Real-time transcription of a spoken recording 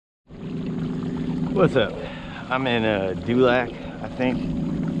What's up? I'm in Dulac, I think.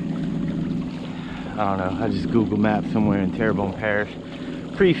 I don't know. I just Google Maps somewhere in Terrebonne Parish.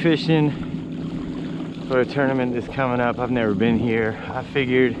 Pre-fishing for a tournament that's coming up. I've never been here. I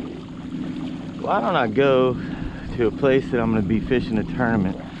figured, why don't I go to a place that I'm going to be fishing a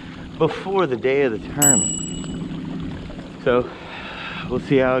tournament before the day of the tournament? So we'll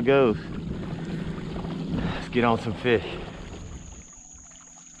see how it goes. Let's get on some fish.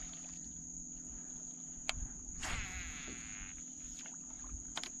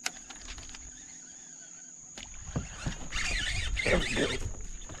 There we go.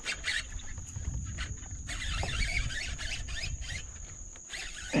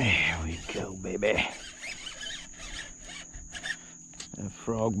 There we go, baby. That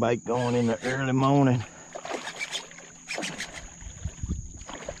frog bite going in the early morning.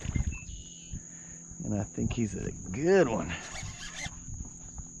 And I think he's a good one.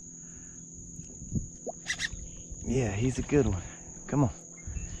 Yeah, he's a good one. Come on.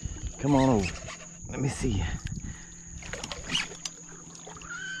 Come on over. Let me see you.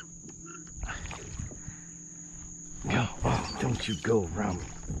 Go. Oh, don't you go around me.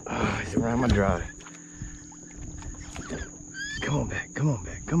 Oh, he's around my drive. Come on back. Come on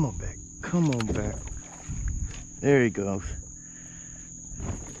back. Come on back. Come on back. There he goes.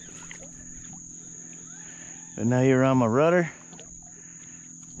 And now you're on my rudder.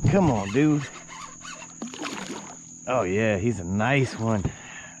 Come on, dude. Oh yeah, he's a nice one.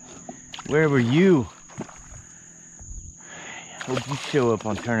 Where were you? Hope you show up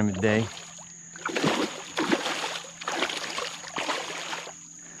on tournament day.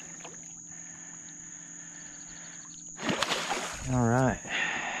 All right.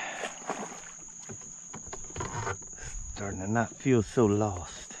 Starting to not feel so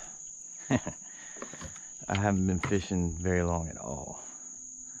lost. I haven't been fishing very long at all.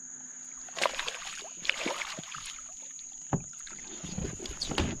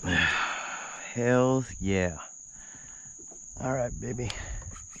 Hells yeah. All right, baby.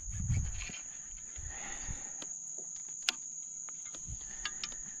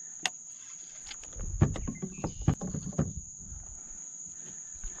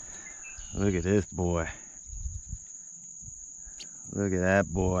 Look at this boy. Look at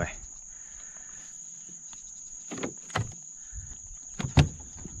that boy.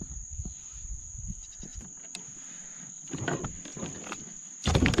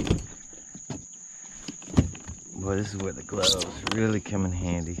 Boy, this is where the gloves really come in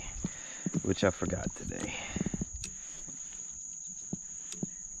handy, which I forgot today.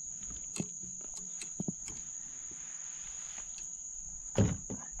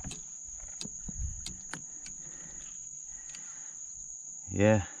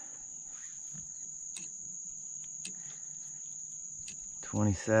 Yeah.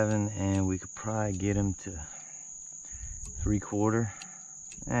 27, and we could probably get him to 3/4.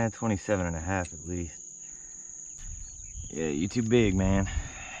 27.5 at least. Yeah, you're too big, man.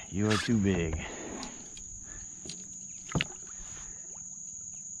 You are too big.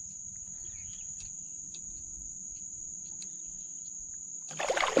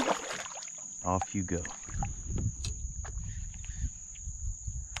 Off you go.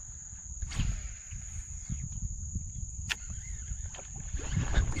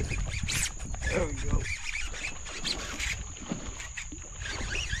 There we go.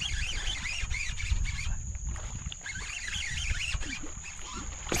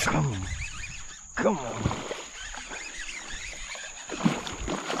 Come on. Come on.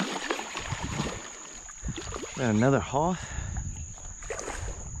 Is that another hoss?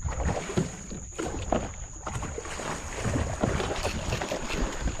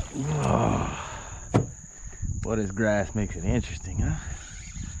 Oh. What is grass makes it interesting, huh?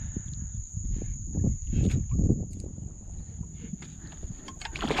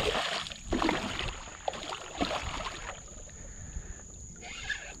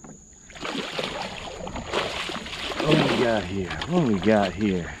 What we got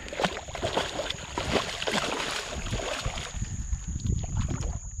here?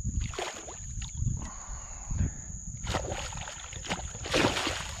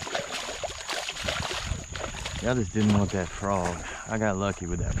 Y'all just didn't want that frog. I got lucky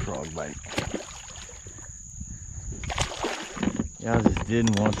with that frog bite. Y'all just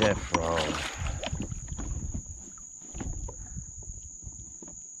didn't want that frog.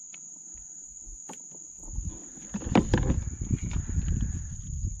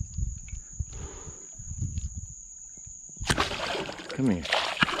 Come here.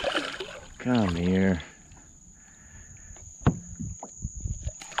 Come here.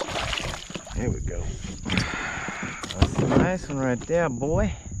 There we go. That's a nice one right there,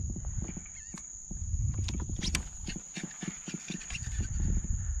 boy.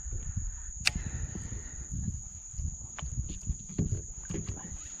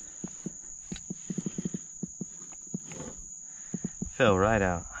 fell right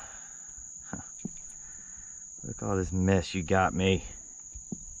out. Look all this mess you got me.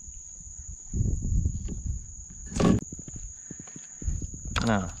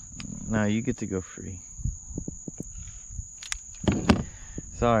 No, you get to go free.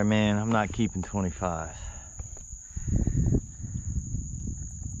 Sorry, man, I'm not keeping 25.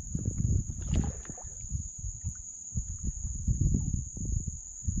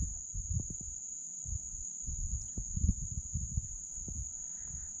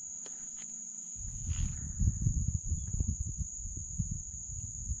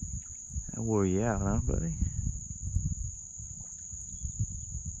 That wore you out, huh, buddy?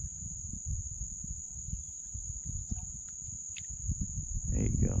 There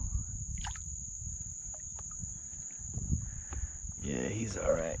you go. Yeah, he's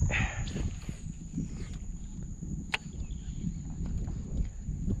all right.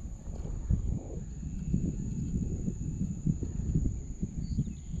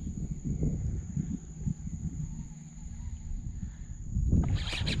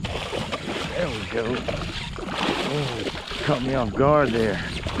 There we go. Oh, caught me off guard there.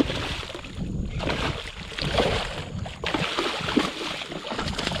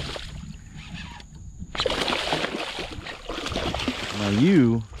 Now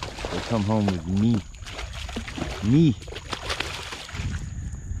you will come home with me. Me.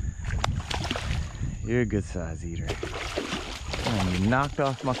 You're a good size eater. Oh, you knocked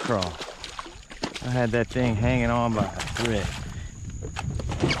off my craw. I had that thing hanging on by a thread.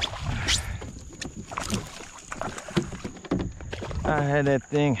 I had that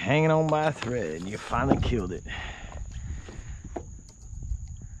thing hanging on by a thread and you finally killed it.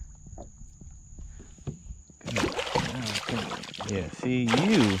 Yeah, see,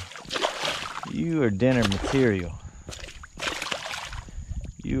 you are dinner material.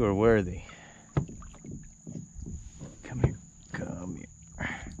 You are worthy. Come here, come here.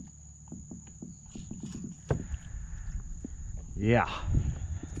 Yeah.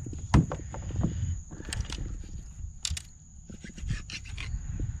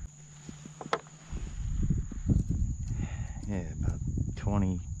 Yeah, about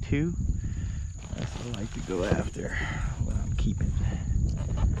 22. That's what I like to go after when I'm keeping.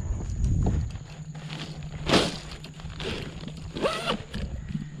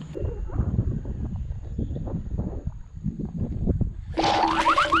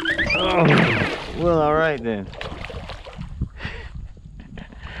 Oh, well, all right then.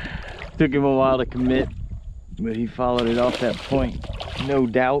 Took him a while to commit, but he followed it off that point, no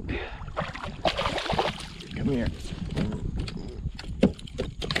doubt. Come here.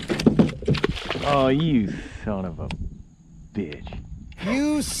 Oh, you son of a bitch.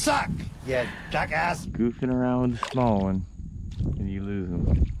 You suck, you jackass. Goofing around with the small one, and you lose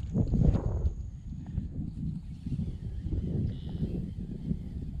them.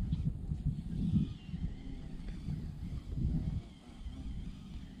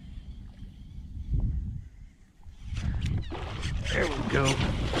 There we go.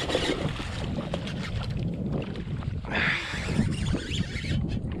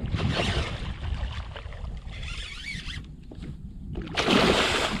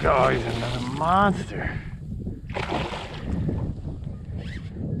 Oh, he's another monster.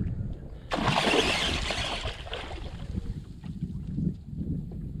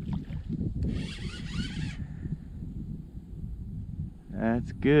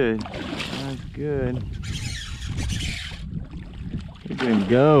 That's good. That's good. Look at him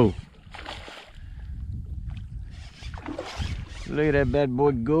go. Look at that bad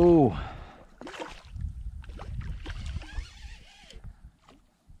boy go.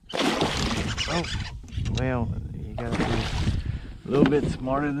 Oh, well, you gotta be a little bit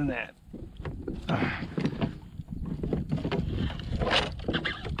smarter than that.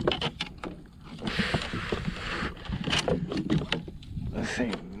 This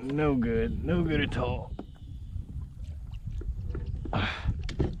ain't no good at all.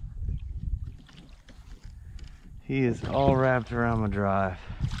 He is all wrapped around my drive.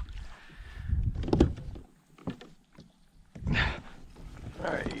 All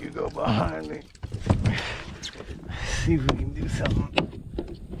right, you go behind me. See if we can do something.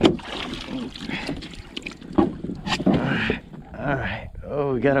 All right.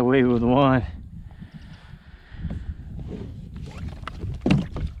 Oh, we got away with one.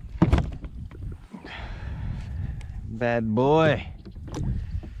 Bad boy.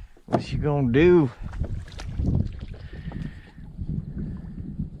 What you gonna do?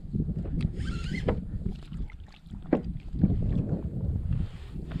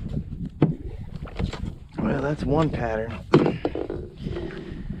 Well, that's one pattern.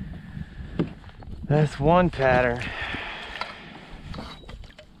 That's one pattern.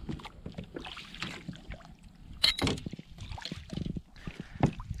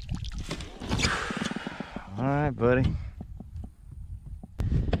 buddy.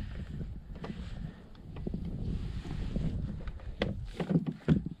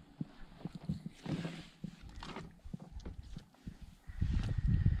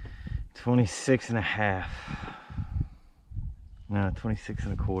 $26.5. No,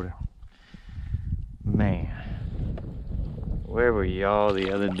 26.25. Man, where were y'all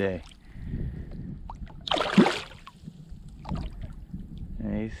the other day?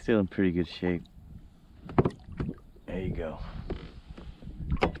 Yeah, he's still in pretty good shape. There you go.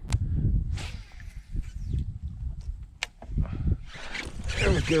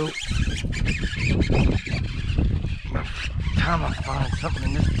 There we go. Time I find something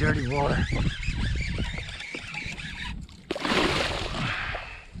in this dirty water.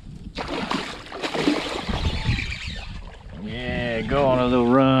 Yeah, go on a little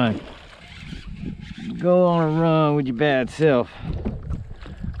run. Go on a run with your bad self.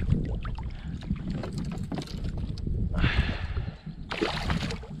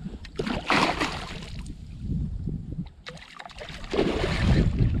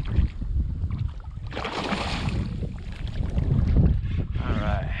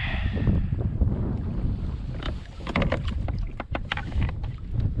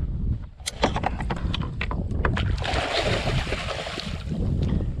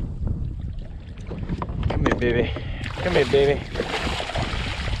 Baby, come here, baby.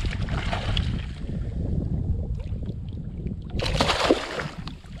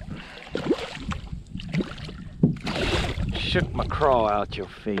 Shook my craw out your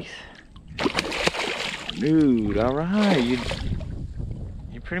face. Dude, all right, you're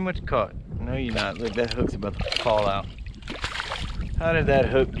pretty much caught. No, you're not. Look, that hook's about to fall out. How did that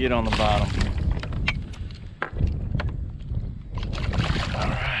hook get on the bottom? All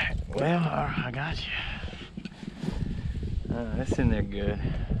right, well, I got you. That's in there good.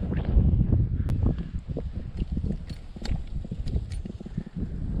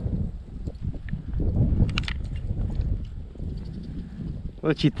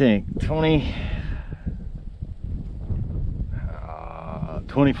 What you think?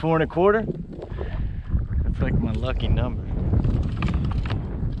 24.25? That's like my lucky number.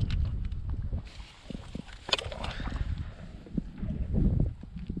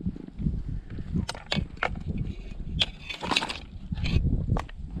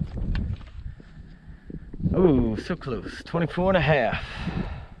 Oh, so close. 24.5.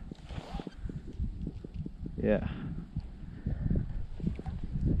 Yeah.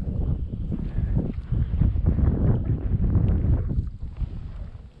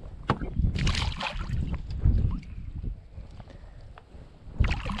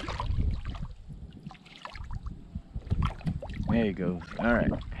 There you go. All right.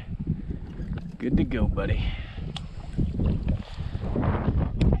 Good to go, buddy.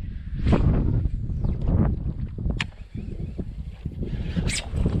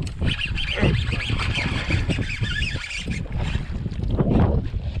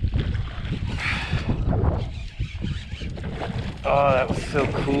 Oh, that was so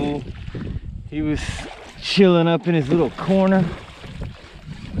cool. He was chilling up in his little corner.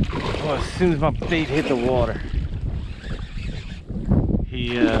 Oh, as soon as my bait hit the water,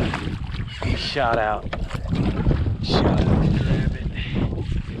 he shot out. Shot out to grab it.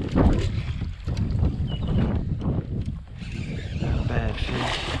 Not a bad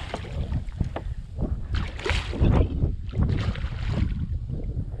fish.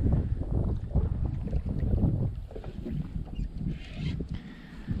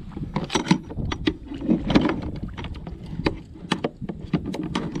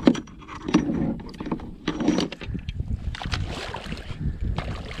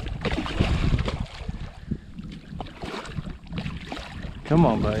 Come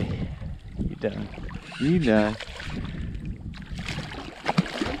on, buddy. You done. You done.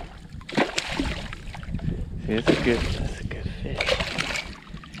 See, that's a good fish.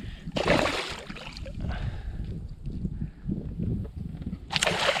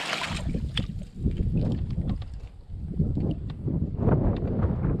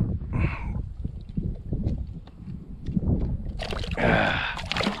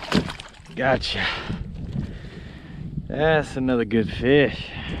 Gotcha. That's another good fish.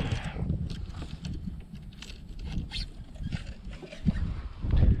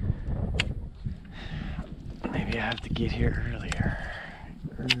 Maybe I have to get here earlier.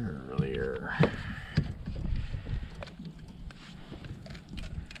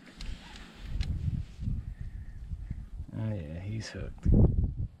 Oh yeah, he's hooked.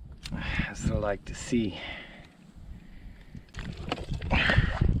 That's what I like to see.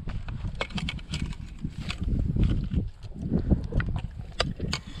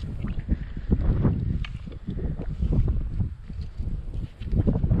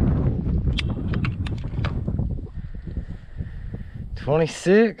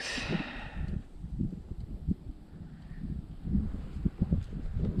 26.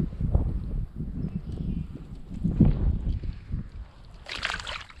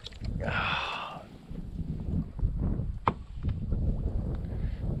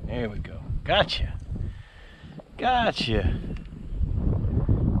 There we go. Gotcha. Gotcha.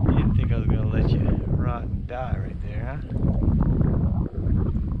 Didn't think I was gonna let you rot and die right there, huh?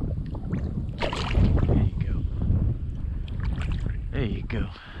 There you go. There you go.